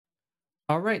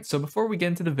Alright, so before we get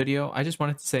into the video, I just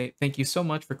wanted to say thank you so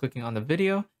much for clicking on the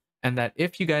video, and that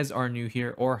if you guys are new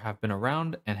here or have been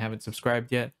around and haven't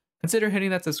subscribed yet, consider hitting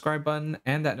that subscribe button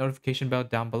and that notification bell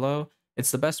down below.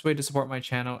 It's the best way to support my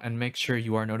channel and make sure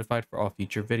you are notified for all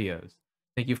future videos.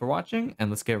 Thank you for watching, and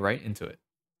let's get right into it.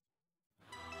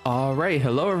 Alright,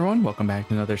 hello everyone, welcome back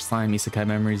to another Slime Isekai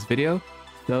Memories video.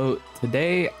 So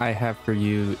today I have for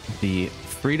you the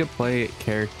free-to-play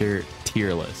character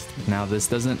tier list. Now this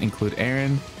doesn't include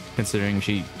Erin, considering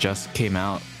she just came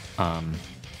out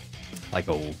like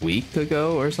a week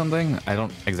ago or something. I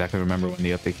don't exactly remember when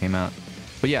the update came out.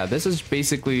 But yeah, this is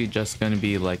basically just going to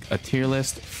be like a tier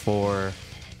list for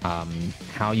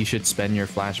how you should spend your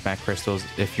flashback crystals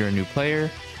if you're a new player,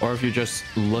 or if you're just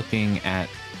looking at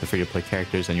the free-to-play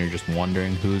characters and you're just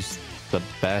wondering who's the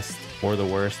best or the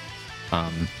worst.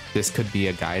 This could be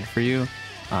a guide for you,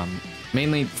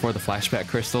 mainly for the flashback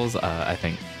crystals. I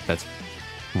think that's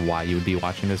why you would be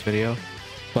watching this video.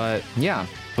 But yeah,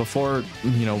 before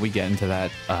we get into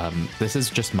that, this is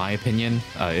just my opinion.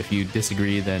 If you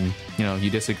disagree, then you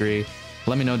disagree.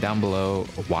 Let me know down below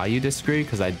why you disagree,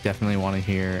 because I definitely want to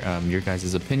hear your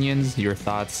guys' opinions, your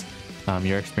thoughts,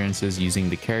 your experiences using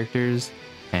the characters.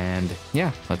 And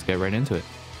yeah, let's get right into it.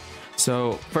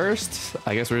 So first,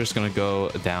 I guess we're just gonna go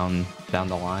down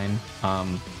the line.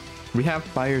 We have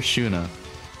Fire Shuna.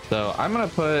 So I'm gonna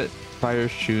put Fire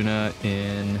Shuna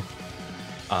in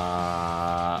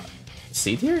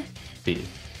C tier? B.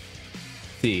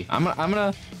 C. I'm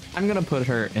gonna put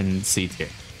her in C tier.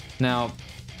 Now,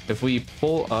 if we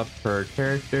pull up her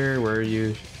character, where are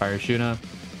you? Fire Shuna.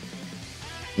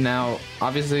 Now,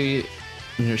 obviously,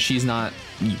 you're not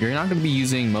going to be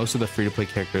using most of the free-to-play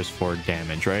characters for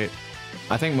damage, right?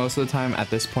 I think most of the time at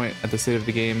this point, at the state of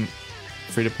the game,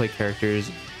 free-to-play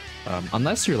characters,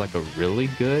 unless you're like a really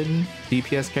good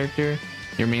DPS character,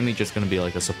 you're mainly just going to be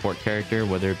like a support character,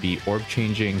 whether it be orb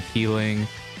changing, healing,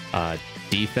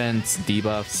 defense,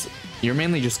 debuffs. You're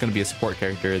mainly just going to be a support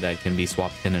character that can be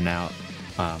swapped in and out.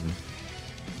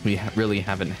 We really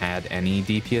haven't had any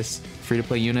DPS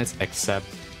free-to-play units except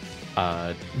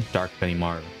Dark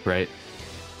Benimaru, right?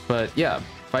 But yeah,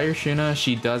 Fire Shuna,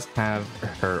 she does have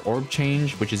her orb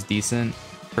change, which is decent.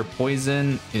 Her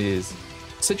poison is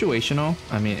situational.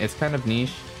 I mean, it's kind of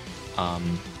niche.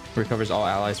 Recovers all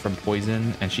allies from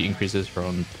poison, and she increases her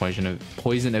own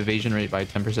poison evasion rate by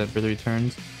 10% for 3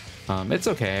 turns. It's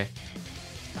okay.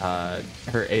 Her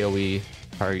AoE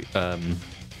her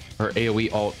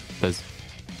AoE ult does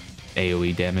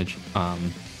AoE damage.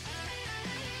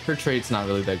 Her trait's not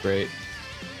really that great.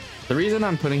 The reason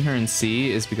I'm putting her in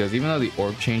C is because even though the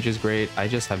orb change is great, I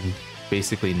just have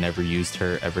basically never used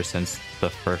her ever since the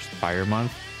first fire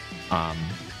month.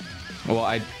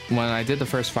 Well, when I did the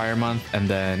first fire month, and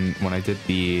then when I did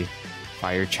the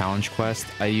fire challenge quest,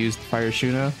 I used Fire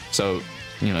Shuna. So,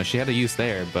 she had a use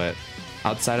there, but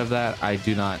outside of that, I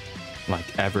do not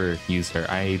like ever use her.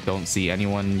 I don't see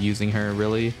anyone using her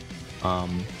really.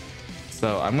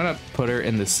 So I'm gonna put her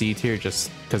in the C tier just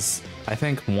because I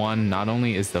think, one, not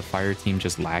only is the fire team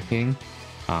just lacking,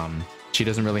 she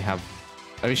doesn't really have,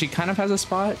 I mean, she kind of has a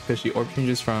spot because she orb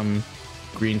changes from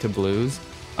green to blues,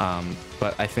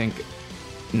 but I think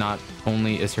not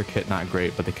only is her kit not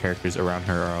great, but the characters around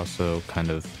her are also kind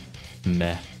of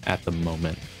meh at the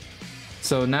moment.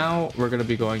 So now we're going to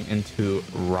be going into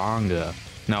Ranga.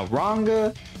 Now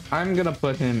Ranga, I'm gonna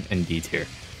put him in D tier.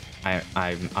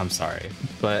 I'm sorry,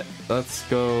 but let's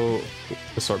go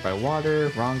sort by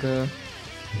water. Ranga.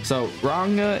 So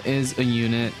Ranga is a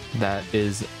unit that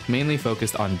is mainly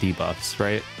focused on debuffs,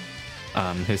 right?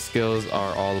 His skills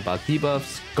are all about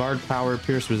debuffs, guard power,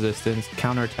 pierce resistance,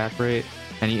 counter attack rate,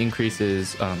 and he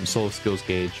increases soul skills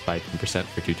gauge by 10%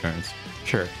 for 2 turns.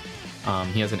 Sure.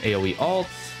 He has an AoE ult.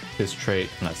 His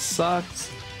trait kind of sucks,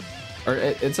 or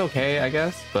it's okay, I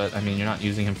guess, but I mean, you're not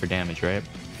using him for damage, right?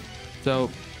 So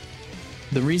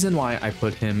the reason why I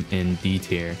put him in D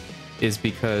tier is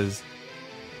because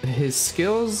his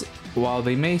skills, while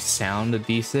they may sound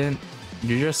decent,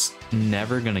 you're just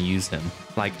never gonna use him.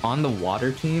 Like on the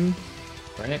water team,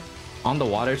 right? On the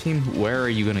water team, where are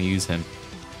you gonna use him?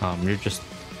 You're just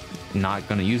not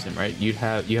gonna use him, right? You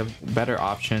have better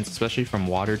options, especially from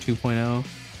Water 2.0.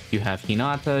 You have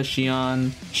Hinata, Shion,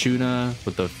 Shuna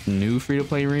with the new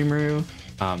free-to-play Rimuru.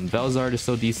 Velzard is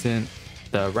still decent.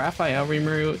 The Raphael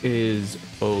Rimuru is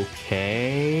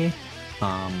okay.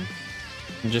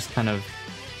 Just kind of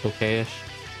okay-ish.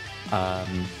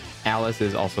 Alice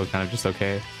is also kind of just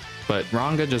okay. But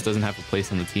Ranga just doesn't have a place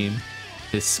on the team.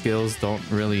 His skills don't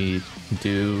really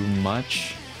do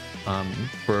much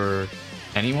for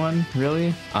anyone,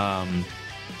 really.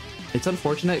 It's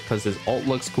unfortunate because his ult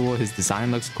looks cool, his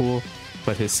design looks cool,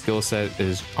 but his skill set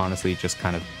is honestly just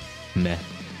kind of meh,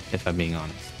 if I'm being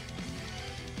honest.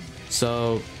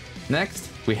 So next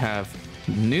we have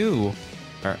new,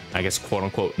 or I guess quote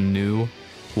unquote new,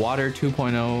 Water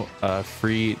 2.0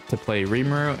 free to play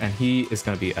Rimuru, and he is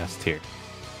going to be S tier.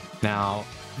 Now,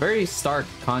 very stark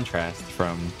contrast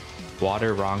from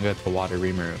Water Ranga to Water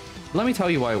Rimuru. Let me tell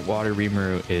you why Water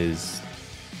Rimuru is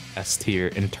S tier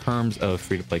in terms of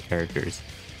free to play characters.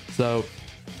 So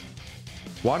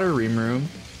Water Rimuru,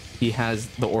 he has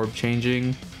the orb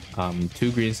changing,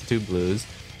 2 greens to 2 blues,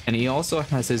 and he also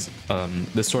has his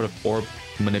this sort of orb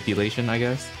manipulation, I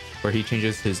guess, where he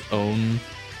changes his own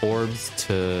orbs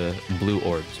to blue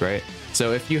orbs, right?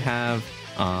 So if you have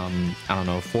I don't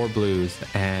know, 4 blues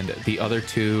and the other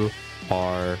 2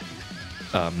 are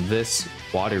this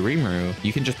Water Rimuru,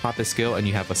 you can just pop his skill and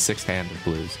you have a 6th hand of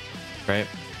blues, right?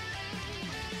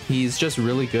 He's just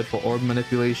really good for orb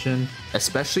manipulation,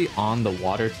 especially on the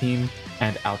water team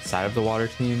and outside of the water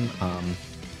team.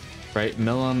 Right,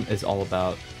 Milim is all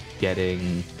about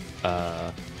getting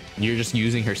you're just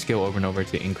using her skill over and over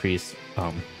to increase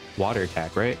water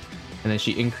attack, right? And then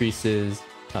she increases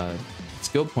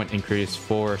skill point increase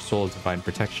for Soul of Divine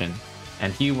Protection,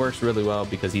 and he works really well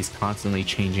because he's constantly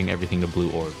changing everything to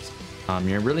blue orbs.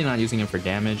 You're really not using him for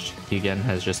damage. He again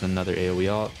has just another AoE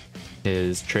ult.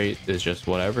 His trait is just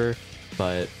whatever,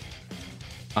 but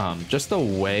just the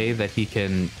way that he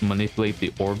can manipulate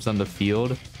the orbs on the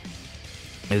field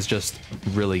is just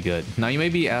really good. Now you may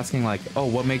be asking like, oh,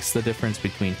 what makes the difference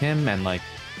between him and like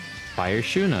Fire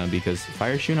Shuna? Because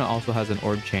Fire Shuna also has an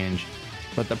orb change,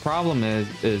 but the problem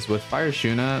is with Fire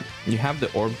Shuna, you have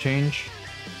the orb change,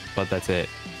 but that's it.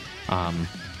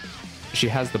 She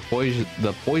has the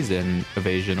poison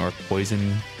evasion or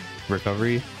poison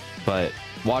recovery, but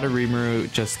Water Rimuru,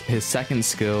 just his second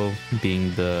skill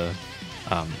being the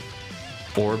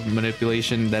orb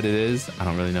manipulation that it is, I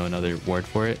don't really know another word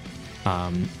for it,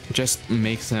 just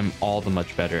makes him all the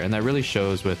much better. And that really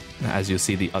shows with, as you'll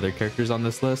see, the other characters on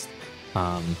this list.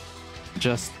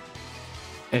 Just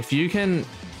if you can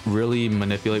really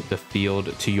manipulate the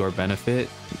field to your benefit,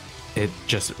 it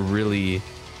just really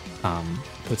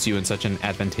puts you in such an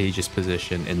advantageous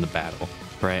position in the battle,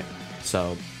 right?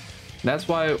 So that's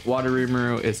why Water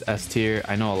Rimuru is S tier.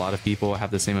 I know a lot of people have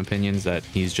the same opinions, that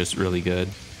he's just really good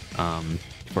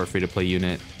for a free-to-play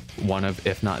unit. One of,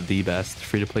 if not the best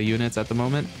free-to-play units at the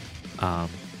moment.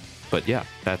 But yeah,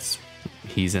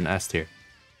 he's in S tier.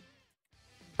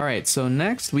 All right, so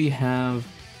next we have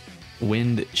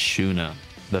Wind Shuna,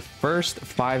 the first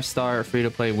 5-star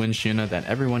free-to-play Wind Shuna that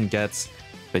everyone gets,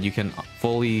 but you can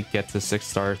fully get to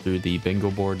 6-star through the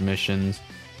bingo board missions.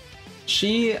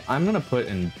 I'm gonna put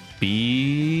in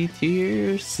B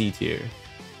tier, C tier,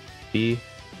 B,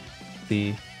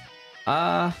 C.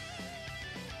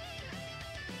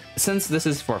 Since this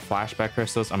is for flashback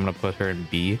crystals, I'm gonna put her in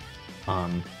B.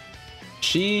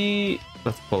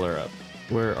 Let's pull her up.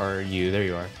 Where are you? There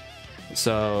you are.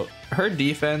 So her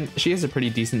defense, she has a pretty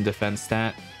decent defense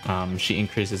stat. She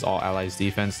increases all allies'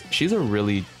 defense. She's a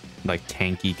really like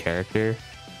tanky character.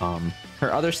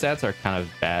 Her other stats are kind of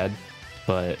bad,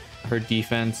 but her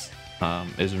defense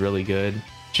is really good.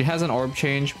 She has an orb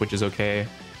change, which is okay.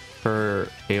 Her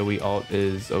AoE ult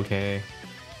is okay.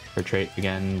 Her trait,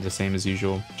 again, the same as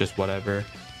usual, just whatever.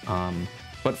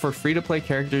 But for free-to-play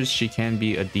characters, she can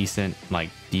be a decent like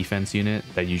defense unit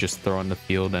that you just throw on the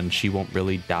field and she won't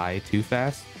really die too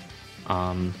fast.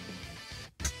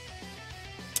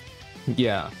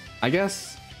 Yeah, I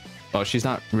guess, well, she's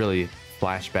not really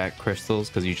flashback crystals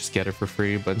because you just get her for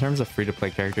free, but in terms of free-to-play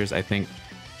characters, I think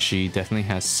she definitely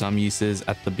has some uses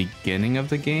at the beginning of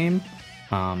the game.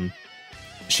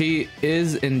 She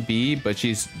is in B, but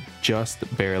she's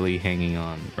just barely hanging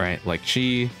on, right? Like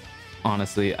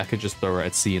honestly, I could just throw her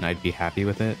at C and I'd be happy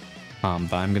with it.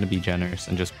 But I'm gonna be generous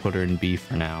and just put her in B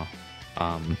for now.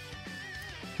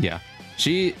 Yeah,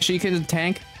 she can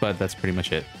tank, but that's pretty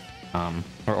much it.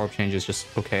 Her orb change is just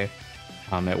okay.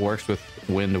 It works with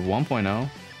Wind 1.0,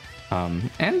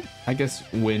 and I guess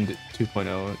Wind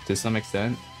 2.0 to some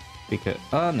extent. Because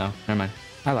no, never mind,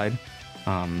 I lied.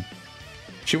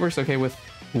 She works okay with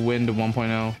Wind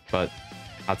 1.0, but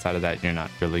outside of that, you're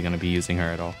not really going to be using her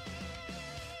at all.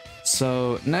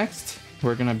 So next,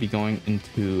 we're going to be going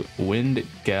into Wind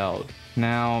Geld.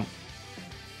 Now,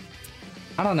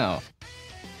 I don't know.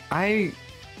 I'm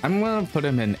going to put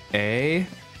him in A.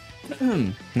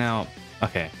 Now,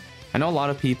 okay. I know a lot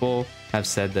of people have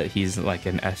said that he's like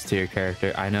an S tier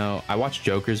character. I know I watched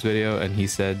Joker's video and he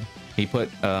said he put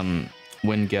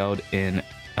Wind Geld in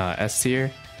S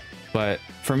tier. But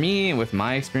for me, with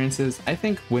my experiences, I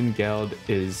think Wind Geld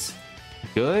is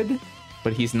good,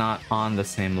 but he's not on the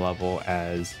same level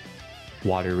as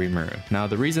Water Rimuru. Now,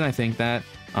 the reason I think that,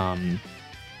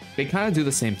 they kind of do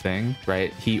the same thing,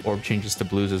 right? He orb changes to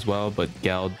blues as well, but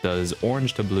Geld does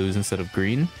orange to blues instead of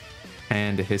green.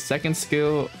 And his second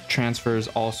skill transfers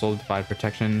all Soul Divide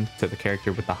Protection to the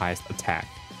character with the highest attack.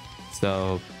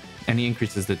 So, and he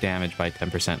increases the damage by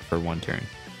 10% for 1 turn.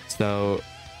 So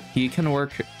he can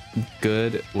work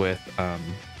good with an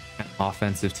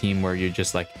offensive team where you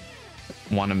just like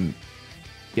want to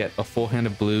get a full hand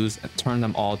of blues and turn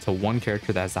them all to one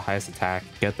character that has the highest attack,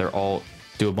 get their ult,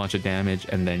 do a bunch of damage,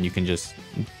 and then you can just,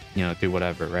 you know, do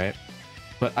whatever, right?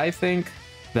 But I think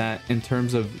that in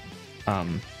terms of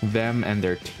them and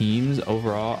their teams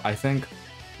overall, I think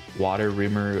Water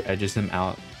Rimuru edges him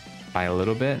out by a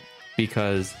little bit,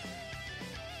 because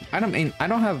I don't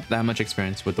have that much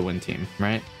experience with the Wind team,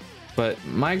 right? But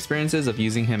my experiences of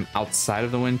using him outside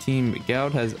of the Wind team,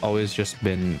 Geld has always just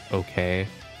been okay.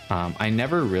 I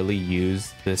never really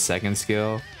use the second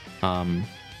skill,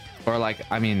 or like,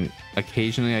 I mean,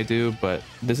 occasionally I do, but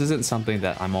this isn't something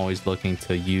that I'm always looking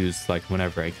to use like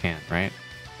whenever I can, right?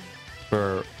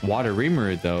 For Water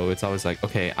Rimuru though, it's always like,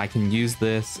 okay, I can use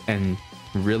this and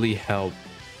really help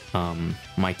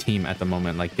my team at the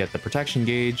moment, like get the protection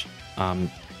gauge,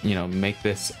 you know, make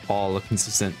this all a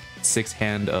consistent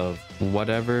 6-hand of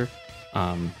whatever.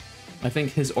 I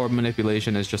think his orb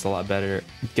manipulation is just a lot better.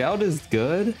 Geld is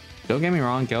good, don't get me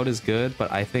wrong, Geld is good,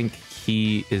 but I think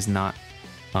he is not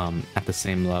at the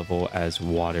same level as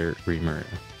Water Rimuru.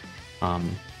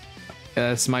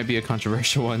 This might be a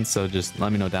controversial one, so just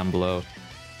let me know down below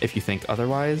if you think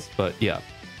otherwise, but yeah,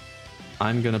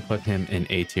 I'm gonna put him in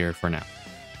A tier for now.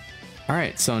 All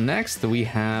right, so next we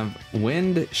have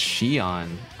Wind Xion.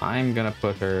 I'm gonna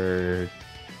put her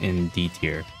in D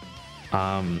tier.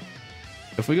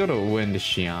 If we go to Wind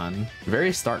Xion,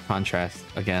 very stark contrast,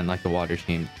 again, like the Water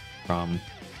team, from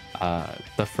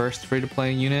the first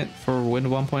free-to-play unit for Wind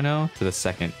 1.0 to the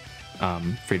second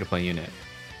free-to-play unit.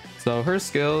 So her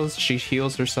skills, she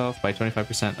heals herself by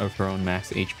 25% of her own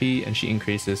max HP, and she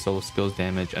increases solo skills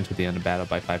damage until the end of battle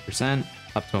by 5%,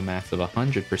 up to a max of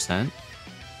 100%.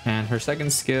 And her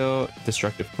second skill,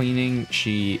 Destructive Cleaning,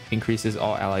 she increases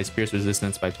all allies' pierce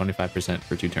resistance by 25%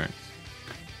 for 2 turns.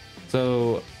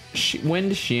 So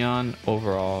Wind Xion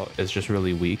overall is just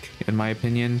really weak, in my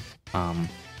opinion.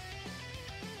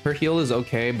 Her heal is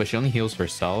okay, but she only heals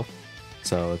herself.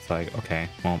 So it's like, okay,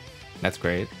 well, that's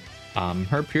great.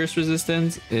 Her pierce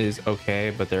resistance is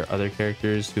okay, but there are other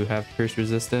characters who have pierce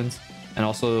resistance. And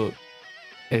also,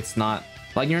 it's not,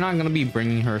 like, you're not going to be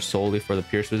bringing her solely for the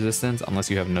pierce resistance unless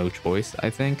you have no choice, I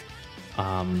think.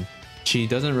 She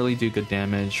doesn't really do good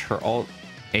damage. Her ult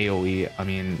AoE, I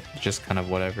mean, just kind of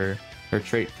whatever. Her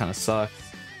trait kind of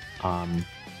sucks.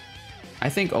 I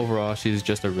think overall, she's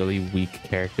just a really weak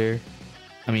character.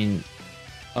 I mean,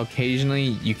 occasionally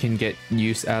you can get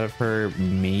use out of her,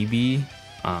 maybe.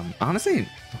 Honestly,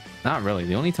 not really.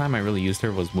 The only time I really used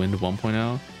her was Wind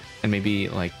 1.0 and maybe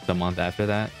like the month after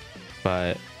that.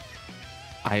 But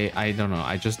I don't know.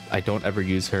 I don't ever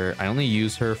use her. I only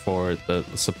use her for the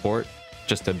support,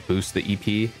 just to boost the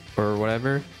EP or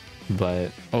whatever.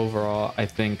 But overall, I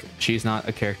think she's not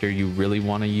a character you really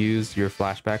want to use your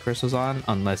flashback crystals on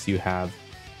unless you have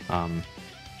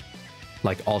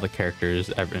like all the characters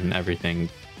and everything.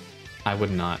 I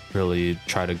would not really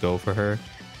try to go for her.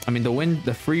 I mean,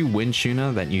 the free Wind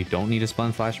Shuna that you don't need to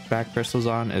spawn flashback crystals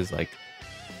on is like,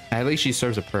 at least she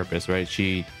serves a purpose, right?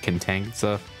 She can tank and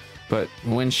stuff. But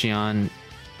Wind Xion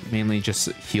mainly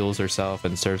just heals herself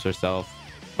and serves herself,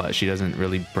 but she doesn't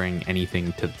really bring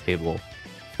anything to the table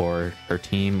for her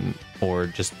team or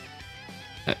just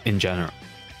in general.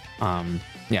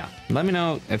 Yeah, let me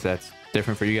know if that's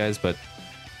different for you guys, but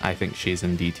I think she's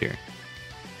in D tier.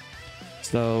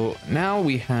 So now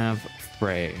we have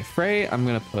Frey. Frey, I'm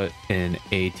gonna put in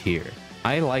A tier.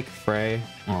 I like Frey.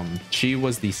 She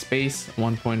was the Space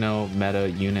 1.0 meta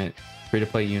unit,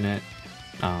 free-to-play unit.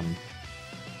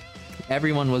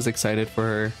 Everyone was excited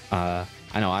for her.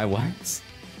 I know I was.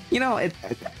 You know,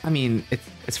 I mean,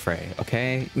 it's Frey,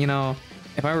 okay? You know,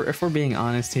 if we're being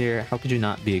honest here, how could you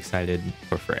not be excited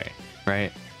for Frey,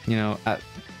 right? You know,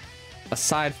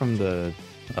 aside from the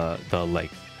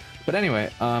like, but anyway,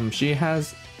 she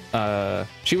was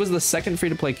the second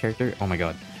free-to-play character. Oh my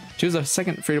god, she was the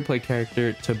second free-to-play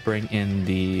character to bring in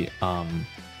the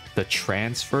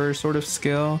transfer sort of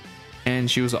skill,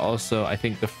 and she was also, I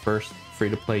think, the first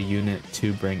free-to-play unit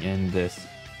to bring in this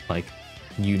like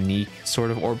unique sort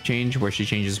of orb change where she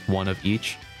changes one of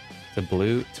each to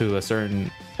blue to a certain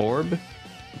orb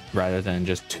rather than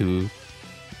just 2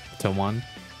 to 1.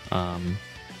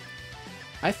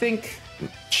 I think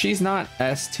she's not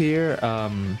S tier.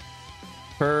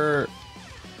 The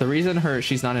reason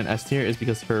she's not an S tier is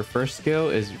because her first skill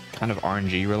is kind of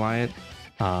RNG reliant.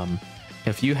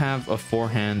 If you have a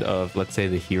forehand of, let's say,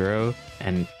 the hero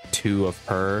and 2 of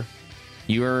her,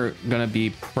 you're gonna be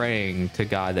praying to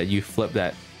God that you flip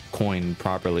that coin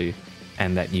properly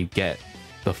and that you get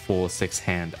the full 6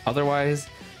 hand. Otherwise,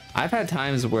 I've had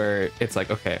times where it's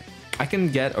like, okay, I can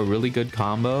get a really good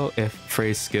combo if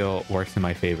Frey's skill works in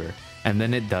my favor, and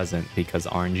then it doesn't because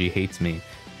RNG hates me,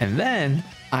 and then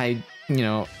I, you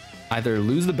know, either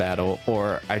lose the battle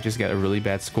or I just get a really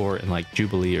bad score in like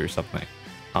Jubilee or something.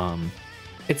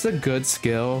 It's a good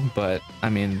skill, but I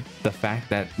mean, the fact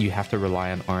that you have to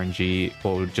rely on RNG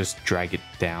will just drag it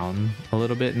down a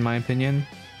little bit, in my opinion.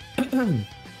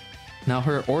 Now,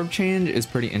 her orb change is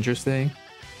pretty interesting.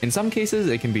 In some cases,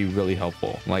 it can be really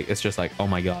helpful. Like, it's just like, oh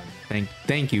my god,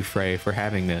 thank you, Frey, for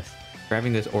having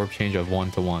this orb change of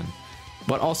 1 to 1.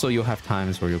 But also, you'll have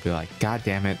times where you'll be like, god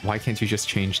damn it, why can't you just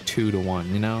change 2 to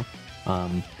 1, you know?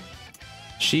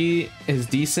 She is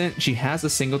decent. She has a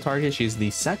single target. She's the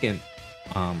second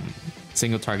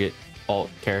single target alt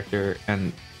character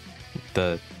and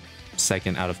the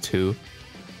second out of 2.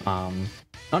 Oh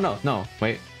no,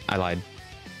 wait, I lied.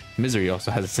 Misery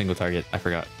also has a single target, I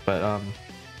forgot, but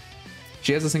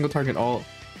she has a single target alt.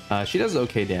 She does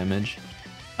okay damage.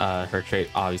 Her trait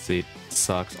obviously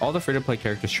sucks. All the free-to-play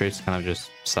characters' traits kind of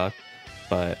just suck,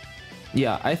 but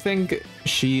yeah, I think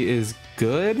she is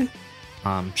good.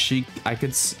 I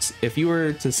could, if you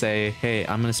were to say, hey,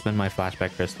 I'm gonna spend my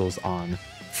flashback crystals on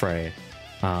Frey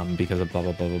because of blah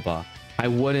blah blah blah blah, I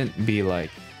wouldn't be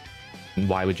like,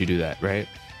 why would you do that, right?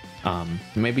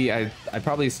 Maybe I'd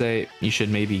probably say you should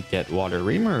maybe get Water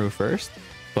Rimuru first.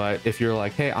 But if you're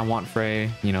like, hey, I want Frey,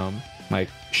 you know, like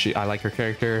I like her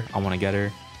character, I want to get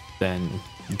her, then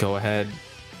go ahead.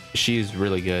 She's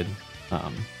really good.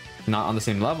 Not on the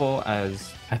same level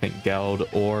as I think Geld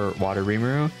or Water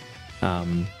Rimuru,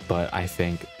 but I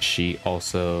think she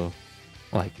also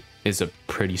like is a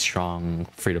pretty strong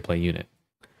free-to-play unit.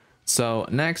 So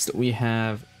next we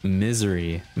have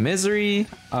Misery. Misery,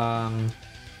 I'm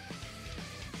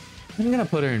gonna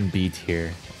put her in B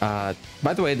tier. By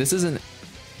the way, this isn't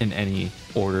in any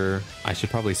order. I should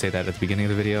probably say that at the beginning of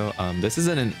the video. This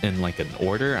isn't in like an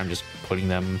order. I'm just putting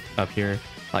them up here.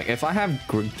 Like if I have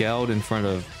Geld in front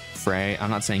of Frey, I'm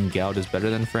not saying Geld is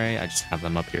better than Frey. I just have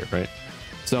them up here, right?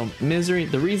 So Misery,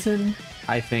 the reason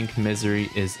I think Misery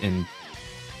is in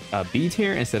B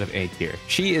tier instead of A tier,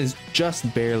 she is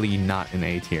just barely not in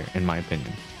A tier in my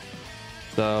opinion.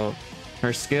 So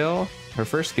her first skill,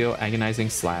 Agonizing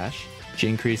Slash, she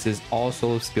increases all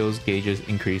solo skills gauges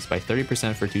increase by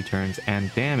 30% for 2 turns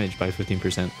and damage by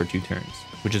 15% for 2 turns,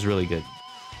 which is really good.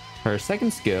 Her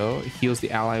second skill heals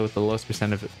the ally with the lowest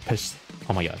percentage of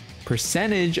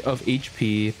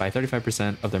HP by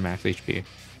 35% of their max HP.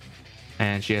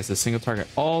 And she has a single target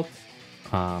alt.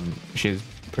 She has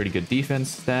pretty good defense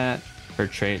stat. Her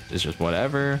trait is just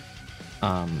whatever.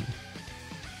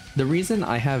 The reason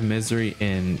I have Misery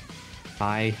in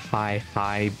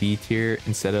high B tier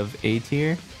instead of A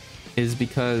tier is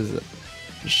because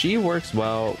she works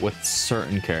well with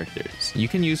certain characters. You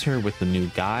can use her with the new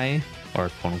guy, or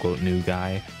quote unquote new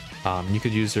guy. You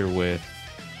could use her with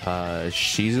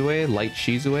Shizue, light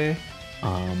Shizue.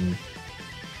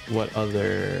 What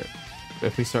other,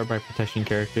 if we start by protection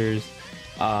characters,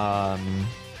 yeah,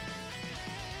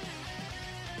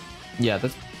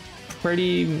 that's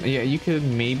pretty, yeah, you could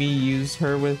maybe use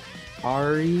her with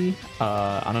Ari.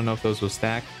 I don't know if those will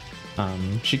stack.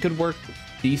 She could work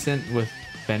decent with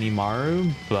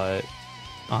Benimaru, but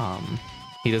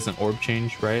he doesn't orb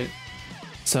change, right?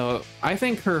 So I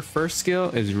think her first skill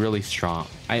is really strong.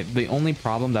 The only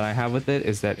problem that I have with it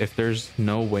is that if there's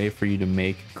no way for you to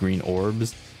make green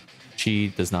orbs, she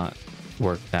does not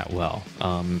work that well.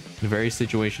 Very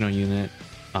situational unit.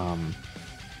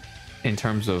 In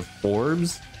terms of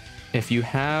orbs, if you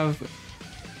have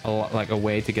a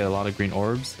way to get a lot of green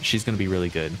orbs, she's going to be really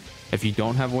good. If you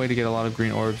don't have a way to get a lot of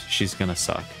green orbs, she's going to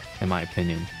suck, in my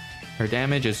opinion. Her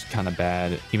damage is kind of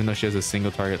bad. Even though she has a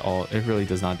single target ult, it really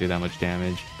does not do that much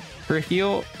damage. Her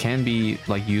heal can be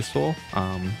like useful,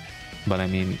 but I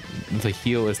mean, the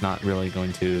heal is not really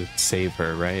going to save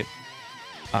her, right?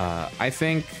 I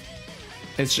think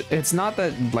it's not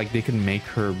that like they can make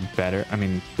her better. I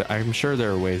mean, I'm sure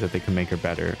there are ways that they can make her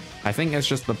better. I think it's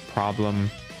just the problem,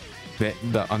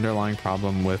 the underlying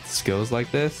problem with skills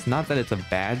like this. Not that it's a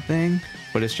bad thing,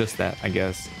 but it's just that I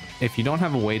guess if you don't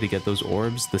have a way to get those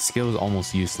orbs, the skill is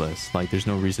almost useless. Like there's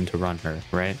no reason to run her,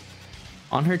 right?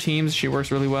 On her teams, she works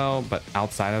really well, but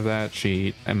outside of that,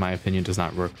 she, in my opinion, does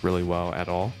not work really well at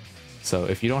all. So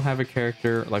if you don't have a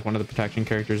character like one of the protection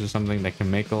characters or something that can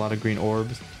make a lot of green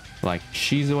orbs, like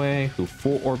Shizue, who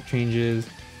full orb changes,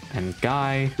 and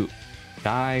Guy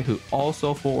who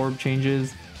also full orb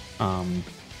changes, I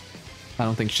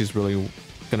don't think she's really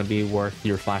gonna be worth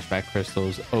your flashback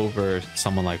crystals over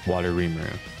someone like Water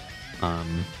Rimuru.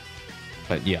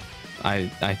 But yeah,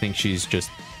 I think she's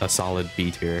just a solid B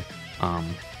tier.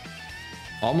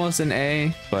 Almost an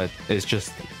A, but it's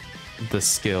just the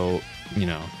skill, you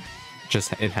know,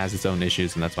 just it has its own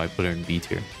issues, and that's why I put her in B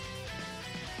tier.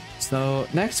 So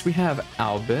next we have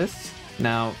Albus.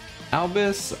 Now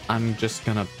Albus, I'm just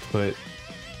gonna put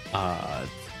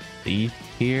C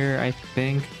tier, I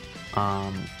think.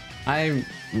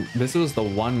 This was the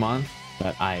 1 month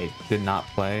that I did not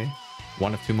play,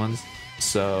 1 of 2 months,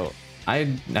 so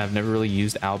I've never really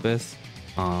used Albus.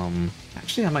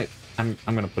 Actually I'm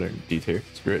gonna put it in D tier.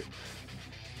 Screw it.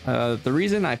 The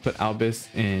reason I put Albus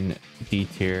in D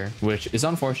tier, which is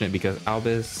unfortunate because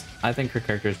Albus, I think her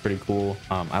character is pretty cool.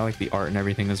 I like the art and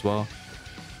everything as well.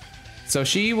 So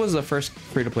she was the first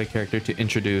free-to-play character to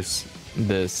introduce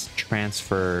this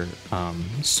transfer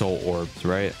soul orbs,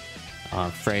 right?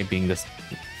 Frey being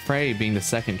the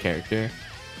second character,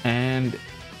 and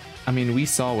I mean, we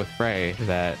saw with Frey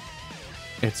that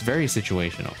it's very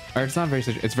situational, or it's not very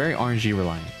situational, it's very RNG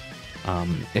reliant.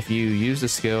 If you use a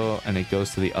skill and it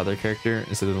goes to the other character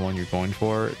instead of the one you're going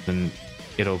for, then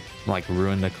it'll like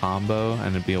ruin the combo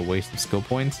and it'd be a waste of skill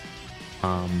points.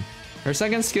 Her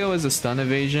second skill is a stun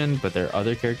evasion, but there are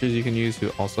other characters you can use who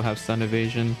also have stun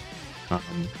evasion.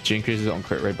 She increases on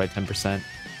crit rate by 10%.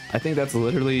 I think that's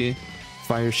literally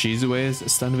Fire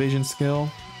Shizue's stun evasion skill.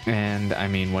 And I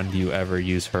mean, when do you ever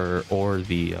use her or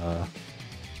the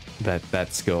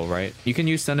that skill, right? You can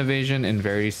use stun evasion in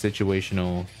very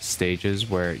situational stages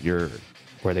where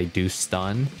they do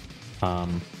stun,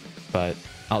 but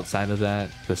outside of that,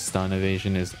 the stun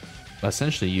evasion is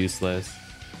essentially useless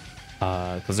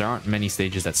because there aren't many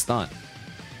stages that stun.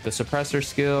 The suppressor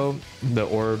skill, the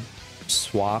orb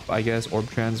swap, I guess,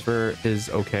 orb transfer, is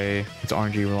okay. It's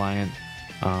RNG reliant,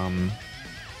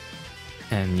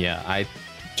 and yeah,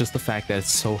 just the fact that it's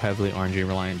so heavily RNG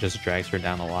reliant just drags her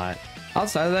down a lot.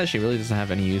 Outside of that, she really doesn't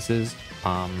have any uses.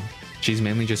 She's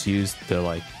mainly just used to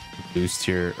like boost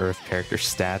your Earth character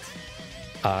stats.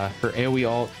 Her AoE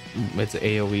ult, it's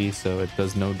AoE, so it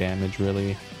does no damage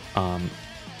really.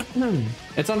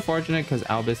 It's unfortunate because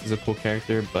Albus is a cool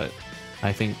character, but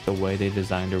I think the way they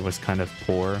designed her was kind of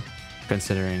poor,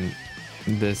 considering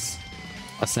this.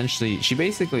 Essentially, she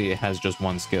basically has just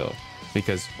one skill,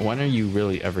 because when are you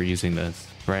really ever using this,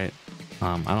 right?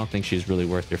 I don't think she's really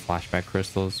worth your flashback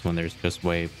crystals when there's just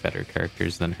way better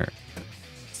characters than her.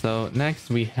 So next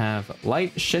we have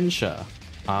Light Shinsha.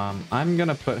 I'm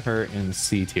gonna put her in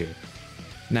C tier.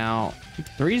 Now,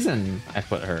 the reason I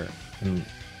put her in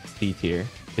C tier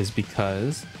is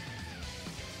because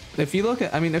if you look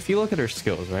at her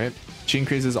skills, right? She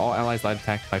increases all allies light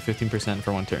attack by 15%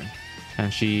 for 1 turn,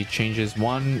 and she changes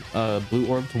 1 blue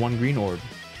orb to 1 green orb.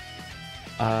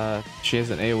 She has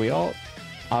an AoE ult.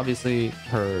 Obviously,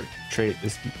 her trait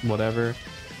is whatever.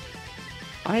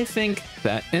 I think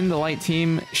that in the light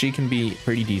team, she can be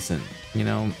pretty decent. You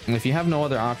know, if you have no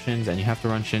other options and you have to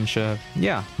run Shinsha,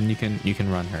 yeah, you can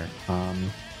run her.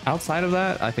 Outside of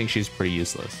that, I think she's pretty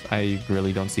useless. I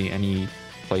really don't see any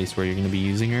place where you're going to be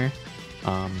using her.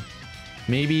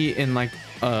 Maybe in like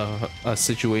a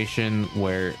situation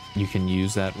where you can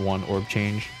use that 1 orb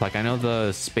change. Like, I know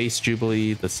the Space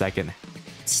Jubilee, the second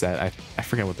set, I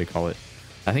forget what they call it.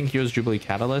 I think Heroes Jubilee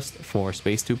Catalyst for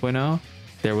Space 2.0.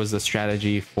 There was a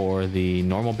strategy for the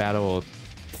normal battle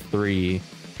 3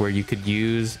 where you could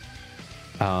use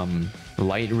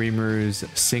Light Rimuru's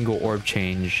single orb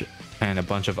change and a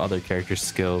bunch of other character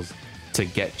skills to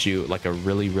get you like a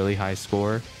really high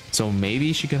score. So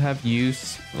maybe she could have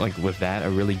use like with that, a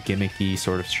really gimmicky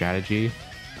sort of strategy.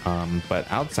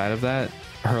 But outside of that,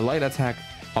 her light attack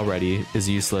already is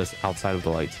useless outside of the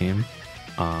light team,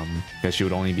 because she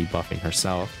would only be buffing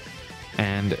herself.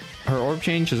 And her orb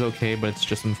change is okay, but it's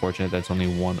just unfortunate that's only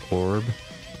 1 orb.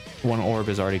 1 orb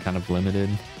is already kind of limited.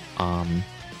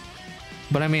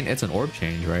 But I mean, it's an orb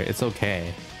change, right? It's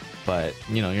okay, but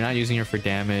you know, you're not using her for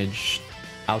damage.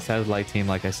 Outside of the light team,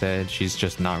 like I said, she's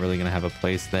just not really gonna have a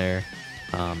place there.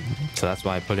 So that's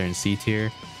why I put her in C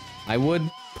tier. I would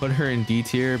put her in D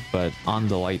tier, but on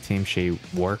the light team she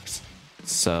works,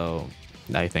 so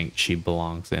I think she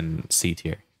belongs in C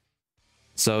tier.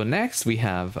 So next we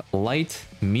have Light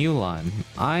Mulan.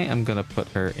 I am gonna put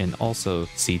her in also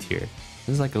C tier.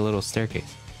 This is like a little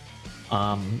staircase.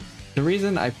 The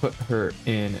reason I put her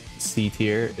in C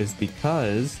tier is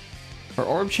because Her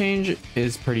orb change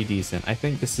is pretty decent. I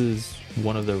think this is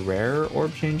one of the rare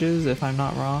orb changes, if I'm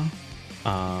not wrong.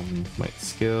 Wait,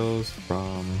 skills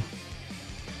from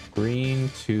green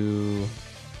to,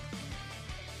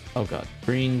 oh god,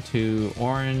 green to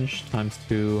orange times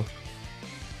 2.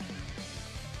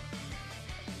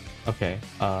 Okay,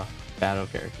 battle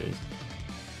characters.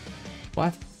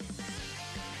 What?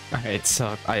 Alright,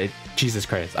 so Jesus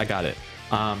Christ, I got it.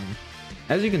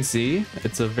 As you can see,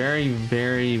 it's a very,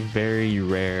 very, very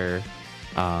rare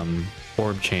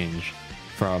orb change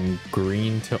from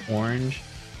green to orange.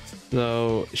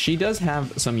 So she does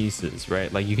have some uses,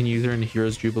 right? Like you can use her in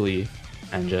Hero's Jubilee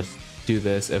and just do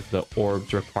this if the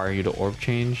orbs require you to orb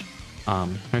change.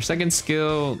 Her second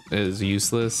skill is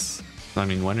useless. I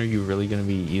mean, when are you really going to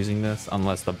be using this?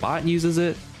 Unless the bot uses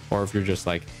it, or if you're just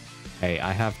like, hey,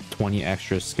 I have 20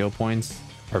 extra skill points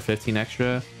or 15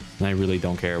 extra and I really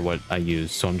don't care what I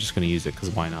use, so I'm just going to use it because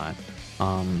why not?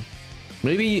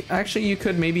 Maybe actually you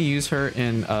could maybe use her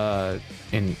in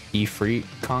Ifrit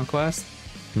Conquest,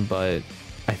 but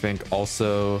I think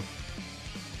also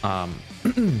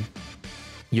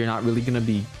you're not really going to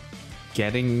be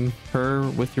getting her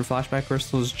with your flashback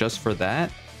crystals just for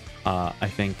that. I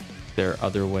think there are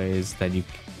other ways that you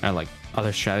like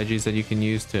other strategies that you can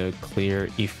use to clear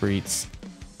Ifrit's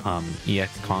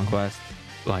EX Conquest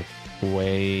like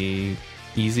way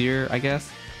easier, I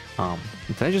guess.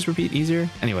 Did I just repeat easier?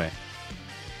 Anyway,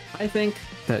 I think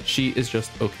that she is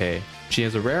just okay. She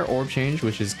has a rare orb change,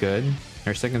 which is good.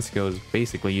 Her second skill is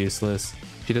basically useless.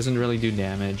 She doesn't really do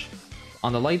damage.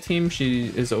 On the light team, she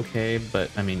is okay,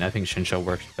 but I mean, I think Shinsho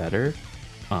works better.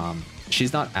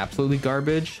 She's not absolutely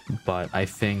garbage, but I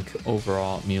think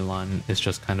overall Mulan is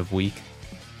just kind of weak.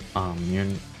 You're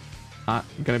not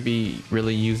gonna be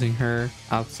really using her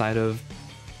outside of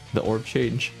the orb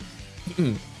change.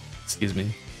 Excuse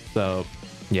me. So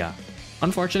yeah,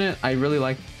 unfortunate. I really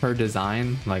like her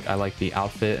design. Like I like the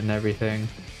outfit and everything.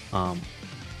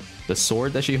 The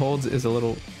sword that she holds is a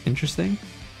little interesting,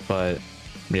 but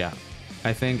yeah,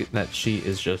 I think that she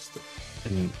is just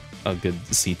in a good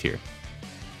C tier.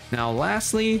 Now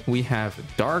lastly, we have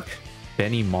Dark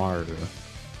Benimaru,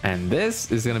 and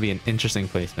this is going to be an interesting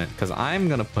placement because I'm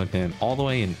going to put him all the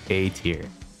way in A tier.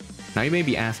 Now you may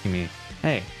be asking me,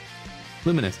 hey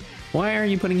Luminous, why are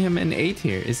you putting him in A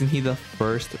tier? Isn't he the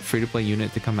first free-to-play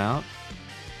unit to come out?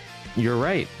 You're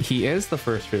right, he is the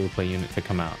first free-to-play unit to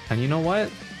come out, and you know what,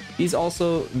 he's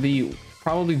also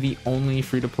probably the only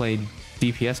free-to-play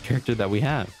DPS character that we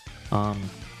have. I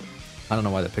don't know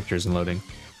why that picture isn't loading,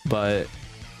 but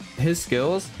his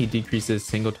skills, he decreases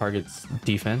single target's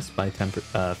defense by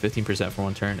 15% for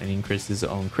 1 turn, and he increases his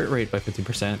own crit rate by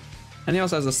 15%, and he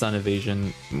also has a stun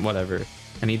evasion, whatever,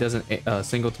 and he does a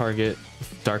single target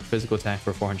dark physical attack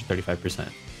for 435%.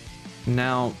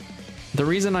 Now the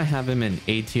reason I have him in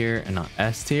A tier and not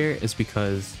S tier is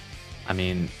because, I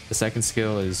mean, the second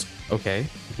skill is okay,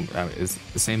 it's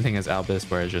the same thing as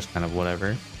Albus, where it's just kind of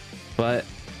whatever, but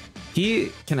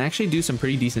he can actually do some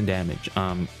pretty decent damage.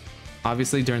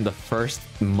 Obviously during the first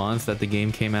month that the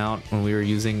game came out, when we were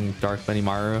using Dark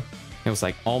Benimaru, it was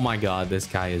like, oh my god, this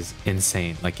guy is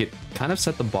insane. Like it kind of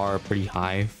set the bar pretty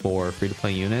high for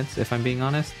free-to-play units, if I'm being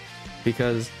honest,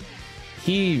 because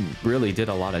he really did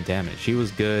a lot of damage. He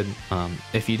was good.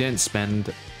 If you didn't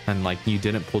spend and like you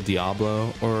didn't pull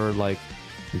Diablo or like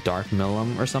Dark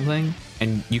Milim or something,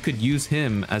 and you could use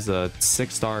him as a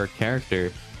 6-star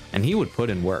character and he would put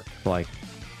in work. Like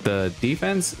the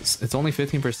defense, it's only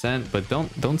 15%, but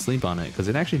don't sleep on it because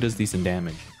it actually does decent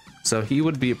damage. So he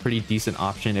would be a pretty decent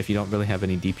option if you don't really have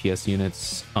any DPS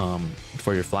units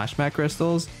for your flashback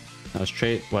crystals. That was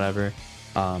trait, whatever.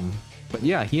 But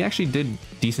yeah, he actually did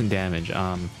decent damage.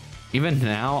 Even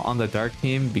now on the dark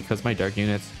team, because my dark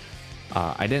units,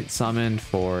 I didn't summon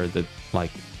for the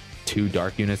like 2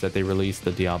 dark units that they released,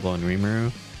 the Diablo and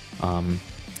Rimuru.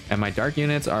 And my dark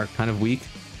units are kind of weak,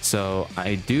 so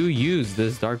I do use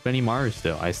this Dark Benimaru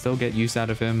still. I still get use out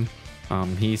of him.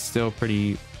 He's still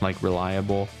pretty like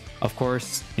reliable. Of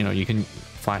course, you know, you can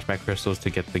flashback crystals to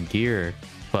get the gear,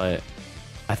 but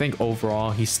I think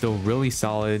overall he's still really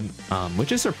solid,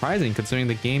 which is surprising considering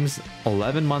the game's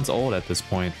 11 months old at this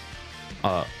point.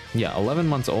 Yeah, 11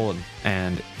 months old,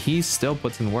 and he still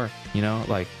puts in work, you know,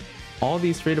 like all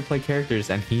these free-to-play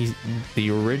characters, and he's the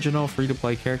original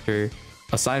free-to-play character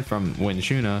aside from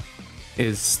Winshuna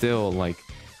is still like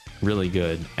really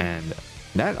good, and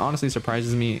that honestly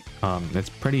surprises me. It's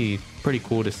pretty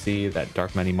cool to see that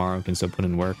Dark Benimaru can still put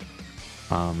in work.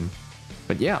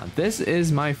 But yeah, this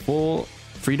is my full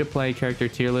free-to-play character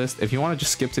tier list. If you want to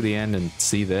just skip to the end and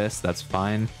see this, that's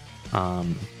fine.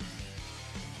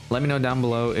 Let me know down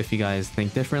below if you guys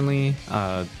think differently.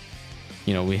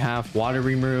 you know, we have Water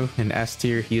Rimuru in S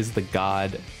tier. He is the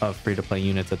god of free-to-play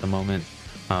units at the moment.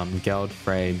 Geld,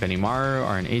 Frey, Benimaru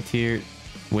are in A tier.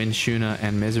 Wind Shuna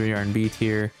and Misery are in B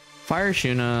tier. Fire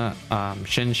Shuna,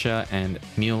 Shinsha, and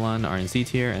Mulan are in C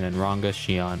tier. And then Ranga,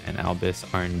 Xion, and Albus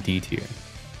are in D tier.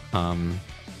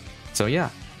 So yeah,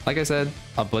 like I said,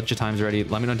 a bunch of times already.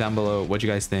 Let me know down below what you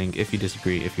guys think. If you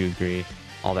disagree, if you agree,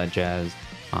 all that jazz.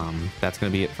 That's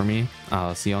going to be it for me.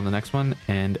 I'll see you on the next one,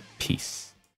 and peace.